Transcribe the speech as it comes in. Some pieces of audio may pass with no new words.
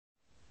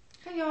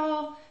Hi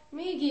y'all,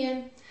 me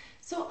again.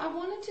 So I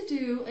wanted to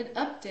do an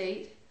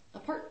update, a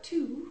part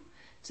 2,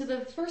 to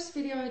the first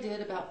video I did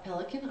about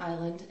Pelican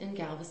Island in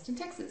Galveston,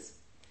 Texas.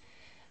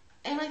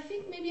 And I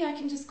think maybe I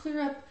can just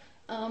clear up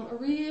a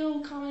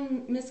real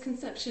common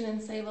misconception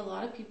and save a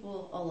lot of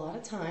people a lot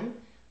of time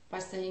by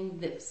saying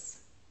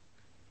this.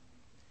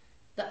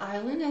 The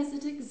island as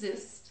it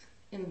exists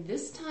in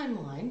this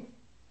timeline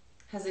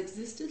has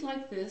existed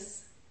like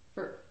this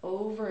for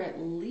over at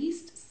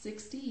least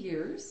 60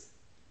 years.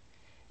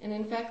 And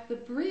in fact, the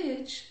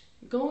bridge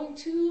going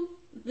to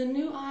the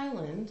new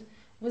island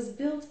was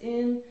built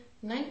in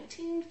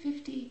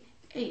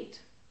 1958.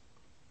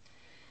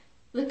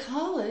 The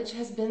college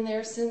has been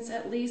there since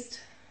at least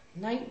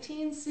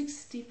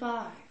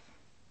 1965.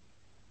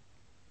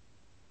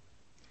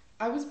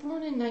 I was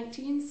born in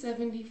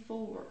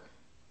 1974.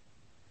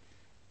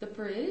 The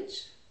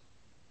bridge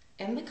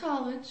and the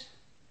college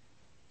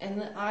and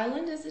the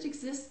island as it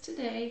exists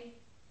today,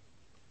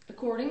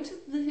 according to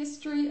the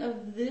history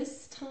of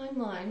this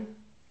timeline,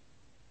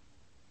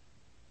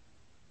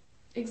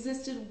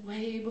 existed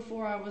way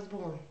before I was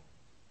born.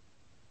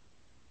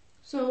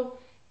 So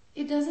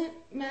it doesn't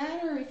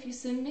matter if you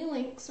send me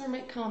links or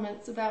make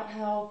comments about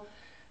how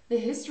the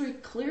history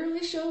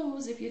clearly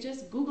shows, if you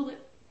just Google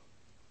it,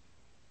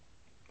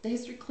 the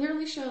history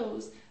clearly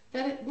shows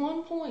that at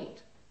one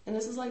point, and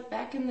this is like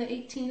back in the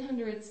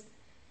 1800s,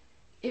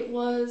 it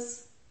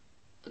was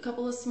a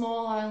couple of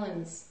small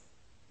islands.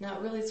 Now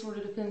it really sort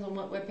of depends on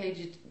what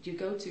webpage you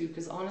go to,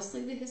 because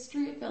honestly the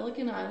history of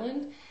Pelican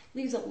Island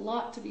leaves a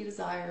lot to be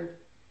desired.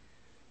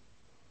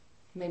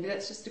 Maybe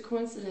that's just a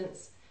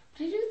coincidence,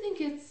 but I do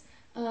think it's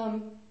a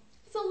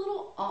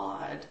little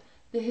odd,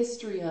 the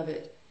history of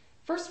it.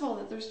 First of all,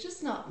 that there's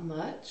just not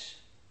much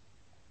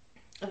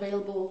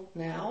available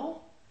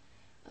now.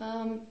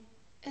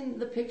 And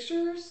the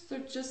pictures,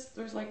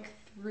 there's like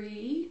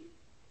 3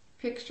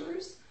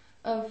 pictures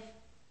of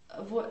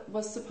what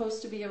was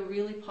supposed to be a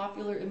really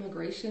popular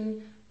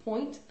immigration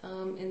point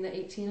in the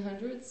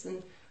 1800s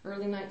and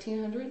early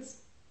 1900s.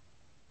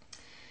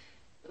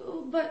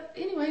 But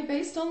anyway,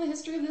 based on the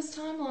history of this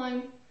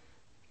timeline,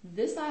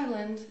 this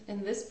island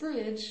and this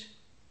bridge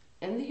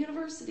and the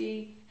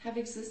university have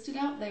existed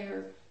out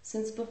there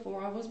since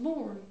before I was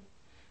born.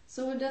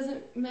 So it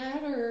doesn't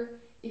matter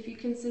if you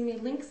can send me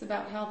links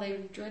about how they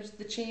dredged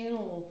the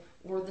channel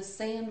or the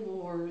sand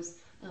wars,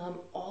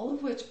 all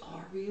of which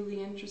are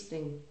really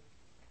interesting,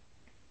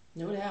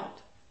 no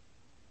doubt.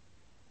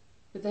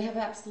 But they have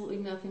absolutely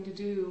nothing to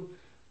do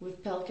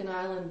with Pelican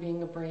Island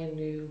being a brand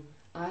new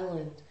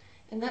island.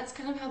 And that's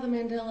kind of how the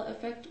Mandela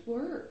effect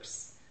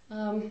works.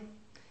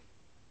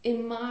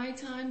 In my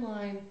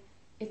timeline,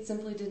 it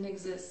simply didn't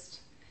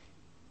exist.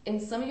 In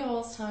some of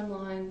y'all's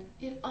timeline,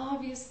 it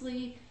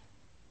obviously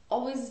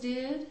always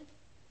did.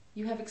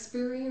 You have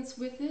experience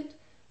with it.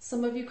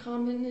 Some of you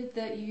commented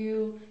that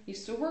you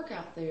used to work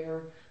out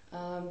there.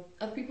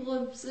 Other people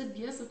have said,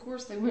 yes, of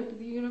course, they went to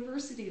the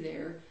university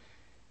there.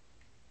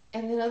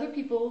 And then other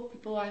people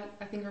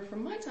I think are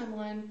from my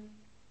timeline,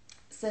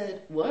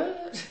 said,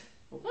 what?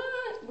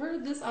 What? Where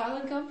did this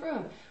island come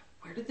from?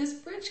 Where did this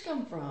bridge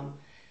come from?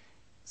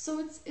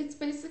 So it's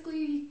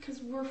basically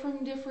because we're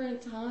from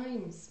different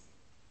times.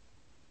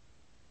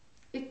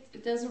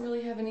 It doesn't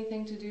really have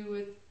anything to do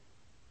with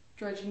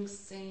dredging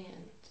sand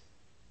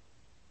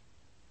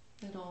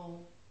at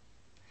all.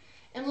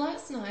 And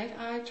last night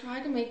I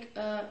tried to make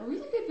a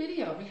really good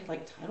video. We had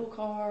like title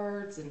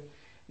cards and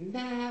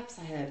maps.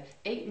 I had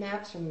 8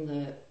 maps from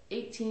the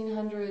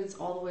 1800s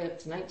all the way up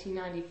to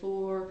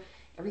 1994,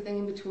 everything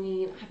in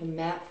between. I have a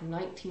map from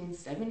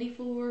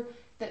 1974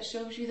 that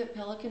shows you that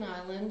Pelican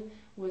Island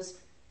was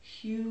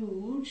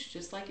huge,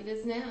 just like it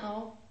is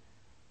now.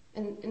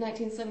 And in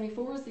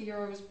 1974 is the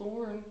year I was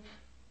born.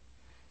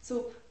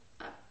 So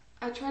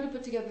I tried to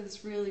put together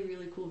this really,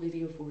 really cool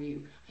video for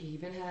you. I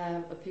even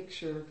have a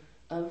picture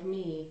of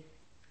me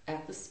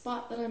at the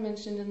spot that I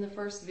mentioned in the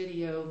first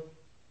video.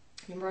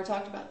 Remember I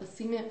talked about the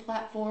cement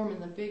platform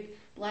and the big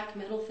black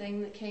metal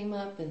thing that came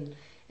up and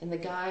the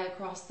guy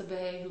across the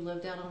bay who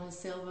lived out on his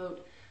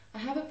sailboat? I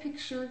have a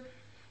picture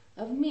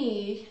of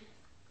me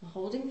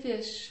holding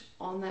fish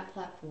on that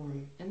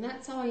platform, and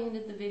that's how I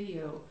ended the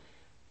video.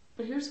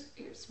 But here's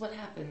what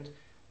happened.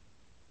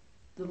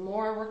 The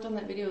more I worked on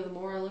that video, the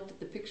more I looked at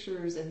the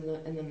pictures and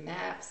the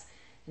maps,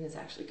 and it's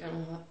actually kind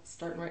of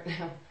starting right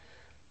now.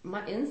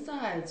 My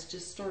insides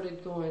just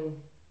started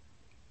going,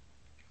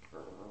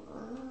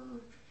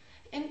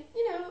 and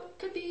you know, it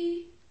could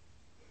be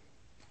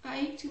I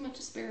ate too much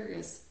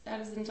asparagus.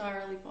 That is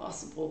entirely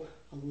possible.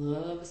 I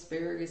love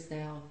asparagus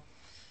now.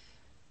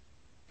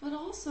 But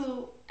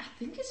also, I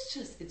think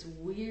it's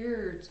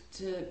weird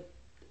to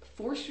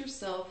force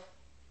yourself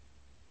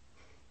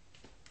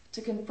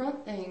to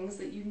confront things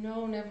that you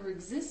know never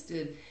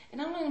existed.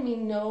 And I don't even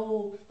mean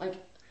know, like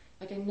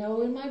I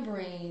know in my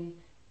brain,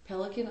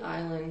 Pelican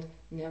Island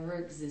never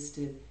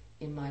existed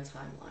in my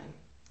timeline.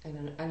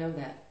 And I know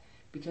that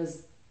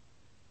because,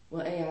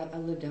 well, A, I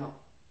lived out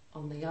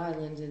on the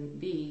island, and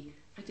B,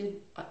 I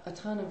did a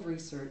ton of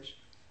research.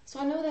 So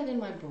I know that in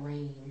my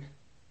brain.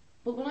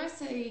 But when I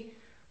say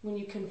when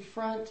you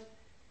confront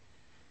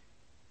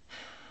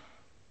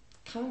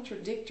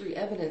contradictory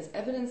evidence,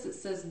 evidence that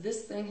says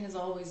this thing has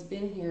always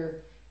been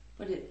here,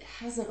 but it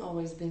hasn't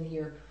always been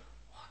here,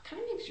 well, it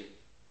kind of makes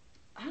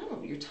I don't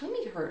know, your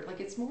tummy hurt. Like,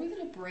 it's more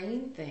than a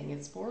brain thing.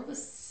 It's more of a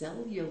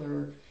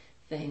cellular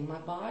thing. My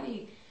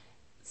body,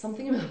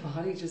 something in my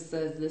body just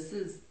says,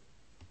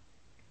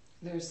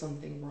 there's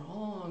something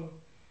wrong.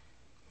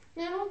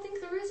 Now, I don't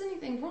think there is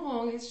anything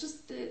wrong. It's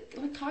just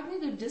like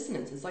cognitive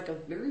dissonance. It's like a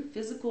very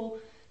physical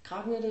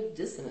cognitive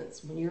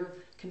dissonance when you're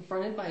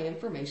confronted by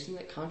information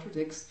that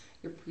contradicts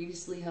your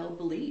previously held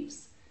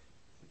beliefs.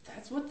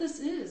 That's what this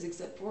is,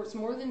 except for it's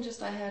more than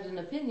just I had an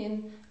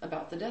opinion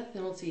about the death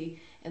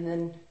penalty and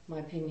then my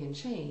opinion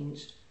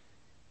changed.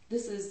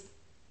 This is,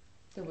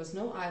 there was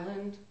no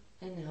island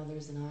and now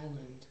there's an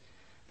island.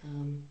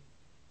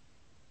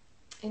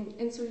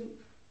 And so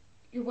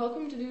you're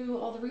welcome to do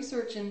all the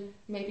research, and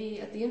maybe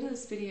at the end of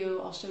this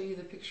video I'll show you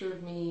the picture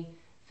of me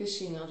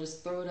fishing. I'll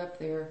just throw it up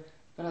there,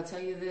 but I'll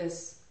tell you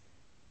this,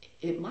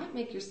 it might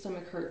make your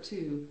stomach hurt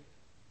too,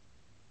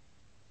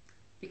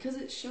 because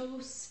it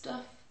shows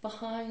stuff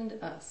behind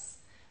us.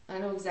 I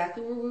know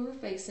exactly where we were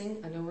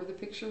facing. I know where the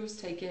picture was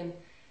taken.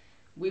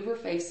 We were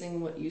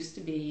facing what used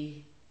to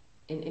be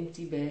an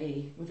empty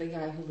bay with a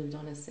guy who lived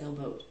on his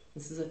sailboat.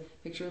 This is a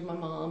picture of my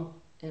mom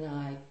and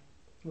I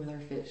with our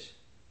fish.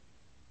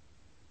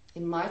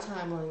 In my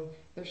timeline,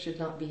 there should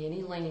not be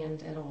any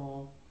land at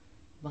all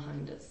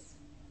behind us.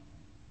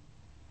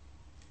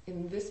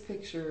 In this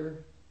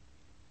picture,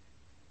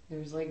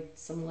 there's like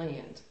some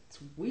land. It's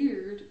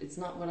weird. It's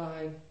not what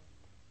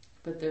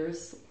but there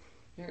is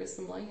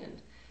some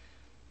land.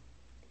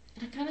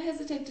 And I kind of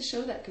hesitate to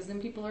show that, because then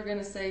people are going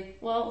to say,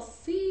 well,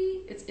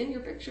 see, it's in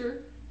your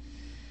picture.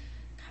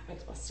 God, it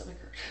makes my stomach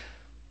hurt.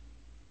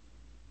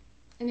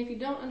 And if you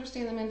don't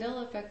understand the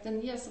Mandela effect, then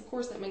yes, of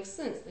course, that makes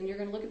sense. Then you're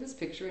going to look at this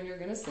picture and you're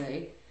going to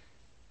say,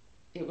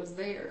 it was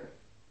there.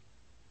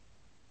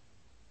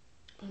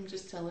 I'm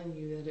just telling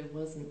you that it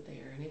wasn't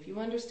there. And if you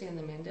understand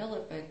the Mandela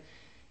effect,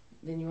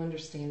 then you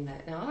understand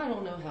that. Now, I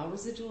don't know how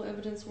residual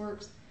evidence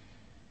works.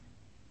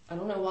 I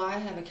don't know why I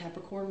have a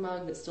Capricorn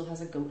mug that still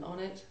has a goat on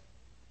it,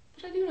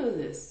 but I do know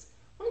this.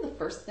 One of the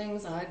first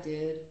things I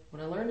did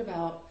when I learned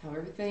about how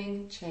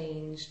everything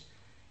changed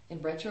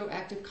in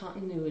retroactive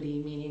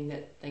continuity, meaning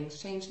that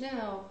things change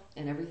now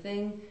and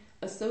everything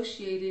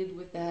associated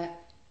with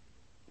that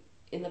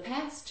in the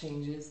past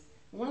changes,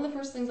 one of the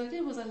first things I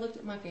did was I looked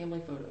at my family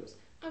photos.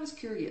 I was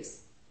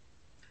curious.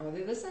 Are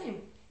they the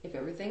same? If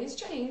everything has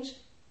changed,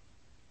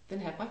 then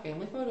have my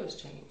family photos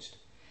changed?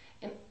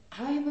 And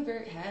I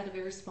had a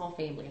very small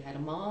family. I had a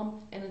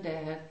mom and a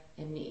dad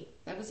and me.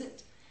 That was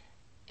it.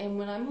 And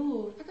when I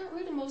moved, I got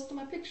rid of most of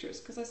my pictures,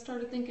 because I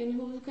started thinking,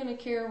 who's going to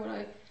care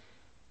what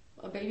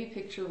a baby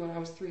picture when I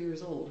was 3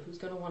 years old? Who's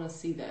going to want to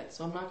see that?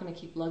 So I'm not going to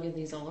keep lugging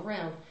these all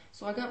around.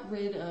 So I got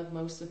rid of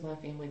most of my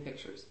family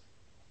pictures.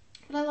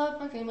 But I love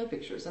my family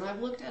pictures, and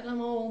I've looked at them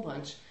a whole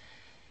bunch.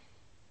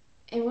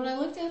 And when I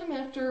looked at them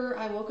after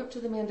I woke up to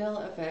the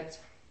Mandela effect,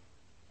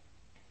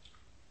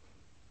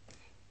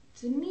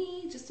 to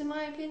me, just in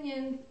my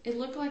opinion, it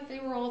looked like they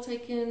were all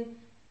taken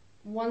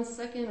 1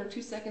 second or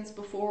 2 seconds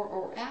before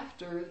or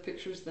after the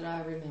pictures that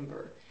I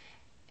remember.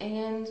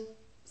 And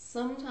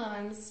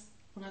sometimes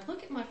when I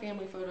look at my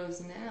family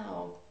photos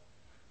now,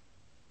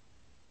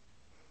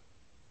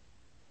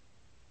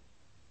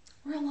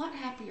 we're a lot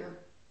happier.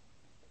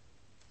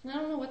 And I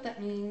don't know what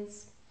that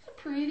means. A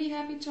pretty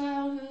happy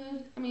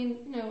childhood. I mean,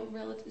 you know,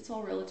 it's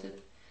all relative.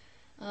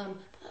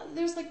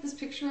 There's like this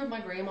picture of my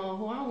grandma,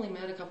 who I only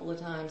met a couple of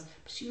times,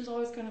 but she was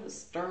always kind of a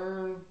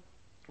stern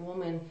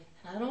woman.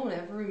 And I don't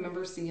ever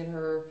remember seeing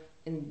her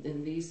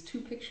in these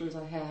 2 pictures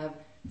I have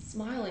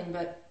smiling,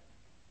 but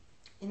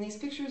in these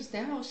pictures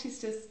now,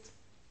 she's just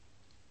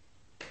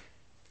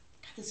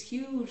got this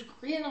huge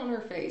grin on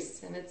her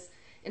face, and it's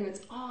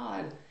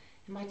odd.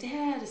 And my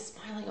dad is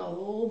smiling a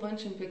whole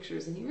bunch in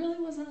pictures, and he really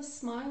wasn't a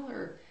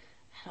smiler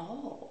at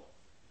all.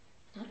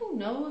 And I don't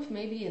know if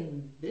maybe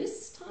in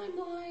this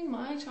timeline,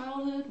 my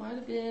childhood might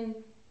have been,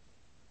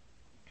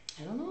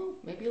 I don't know,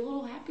 maybe a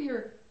little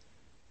happier.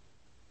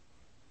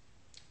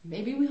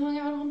 Maybe we hung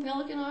out on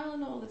Pelican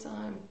Island all the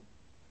time.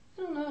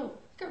 I don't know.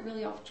 I got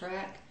really off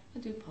track. I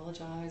do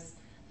apologize.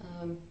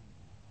 And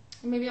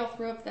maybe I'll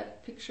throw up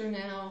that picture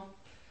now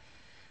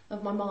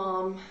of my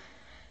mom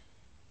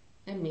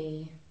and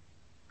me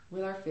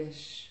with our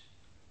fish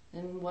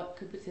and what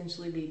could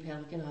potentially be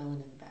Pelican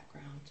Island in the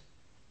background.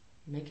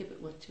 Make of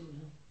it what you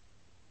will.